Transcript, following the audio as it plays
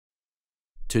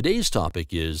Today's topic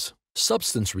is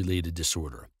substance-related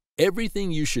disorder.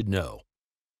 Everything you should know.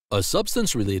 A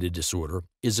substance-related disorder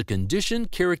is a condition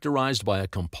characterized by a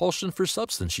compulsion for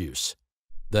substance use.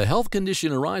 The health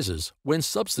condition arises when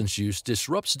substance use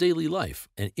disrupts daily life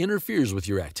and interferes with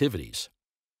your activities.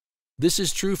 This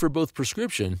is true for both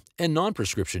prescription and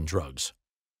non-prescription drugs.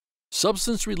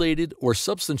 Substance-related or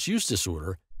substance use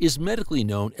disorder is medically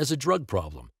known as a drug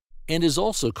problem and is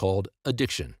also called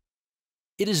addiction.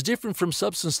 It is different from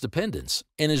substance dependence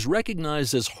and is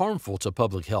recognized as harmful to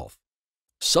public health.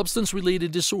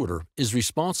 Substance-related disorder is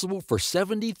responsible for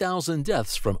 70,000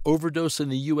 deaths from overdose in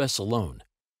the U.S. alone.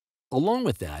 Along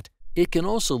with that, it can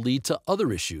also lead to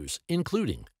other issues,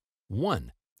 including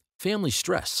 1. Family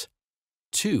stress,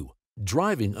 2.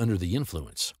 Driving under the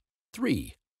influence,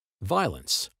 3.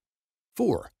 Violence,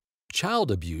 4.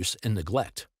 Child abuse and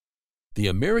neglect. The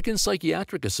American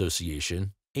Psychiatric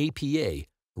Association, APA,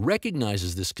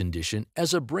 recognizes this condition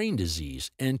as a brain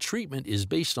disease and treatment is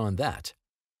based on that.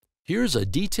 Here's a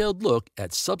detailed look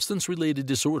at substance-related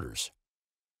disorders.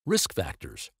 Risk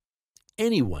factors.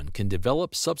 Anyone can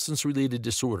develop substance-related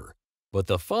disorder, but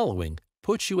the following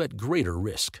puts you at greater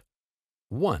risk.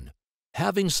 1.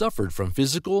 Having suffered from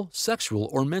physical, sexual,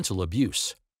 or mental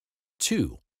abuse.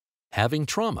 2. Having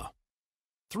trauma.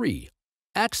 3.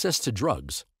 Access to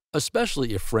drugs,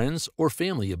 especially if friends or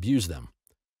family abuse them.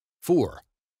 4.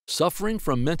 Suffering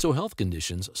from mental health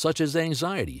conditions such as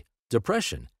anxiety,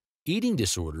 depression, eating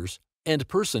disorders, and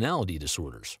personality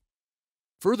disorders.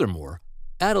 Furthermore,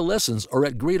 adolescents are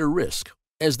at greater risk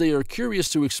as they are curious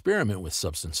to experiment with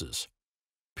substances.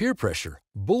 Peer pressure,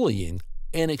 bullying,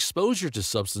 and exposure to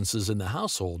substances in the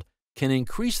household can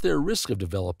increase their risk of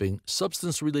developing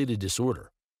substance-related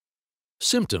disorder.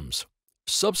 Symptoms.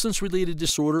 Substance-related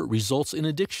disorder results in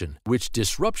addiction, which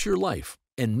disrupts your life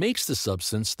and makes the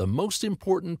substance the most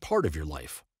important part of your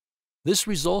life. This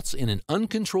results in an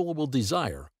uncontrollable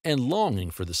desire and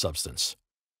longing for the substance.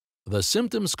 The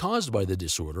symptoms caused by the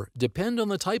disorder depend on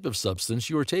the type of substance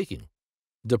you are taking.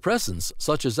 Depressants,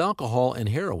 such as alcohol and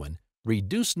heroin,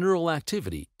 reduce neural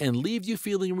activity and leave you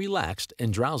feeling relaxed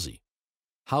and drowsy.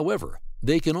 However,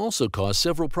 they can also cause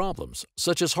several problems,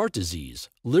 such as heart disease,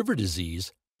 liver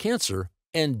disease, cancer,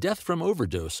 and death from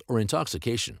overdose or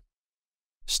intoxication.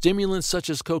 Stimulants such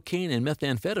as cocaine and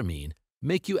methamphetamine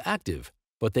make you active,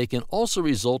 but they can also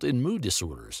result in mood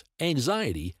disorders,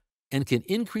 anxiety, and can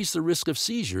increase the risk of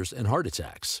seizures and heart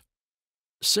attacks.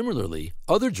 Similarly,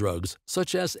 other drugs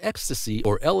such as ecstasy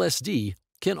or LSD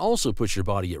can also put your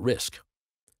body at risk.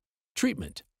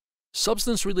 Treatment.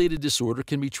 Substance-related disorder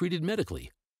can be treated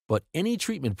medically, but any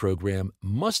treatment program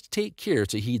must take care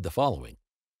to heed the following.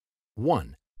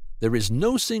 1. There is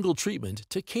no single treatment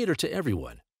to cater to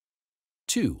everyone.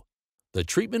 2. The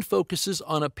treatment focuses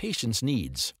on a patient's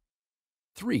needs.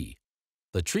 3.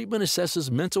 The treatment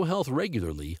assesses mental health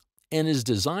regularly and is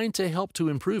designed to help to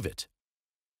improve it.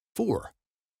 4.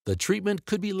 The treatment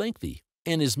could be lengthy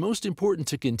and is most important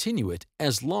to continue it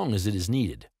as long as it is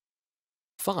needed.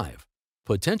 5.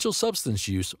 Potential substance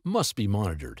use must be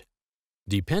monitored.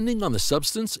 Depending on the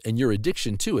substance and your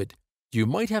addiction to it, you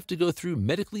might have to go through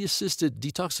medically assisted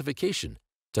detoxification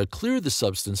to clear the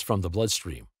substance from the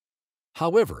bloodstream.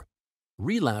 However,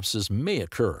 relapses may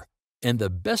occur, and the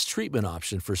best treatment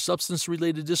option for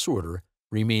substance-related disorder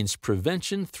remains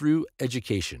prevention through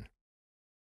education.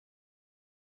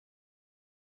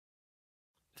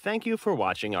 Thank you for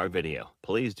watching our video.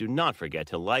 Please do not forget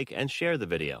to like and share the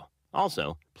video.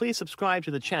 Also, please subscribe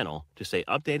to the channel to stay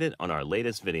updated on our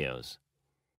latest videos.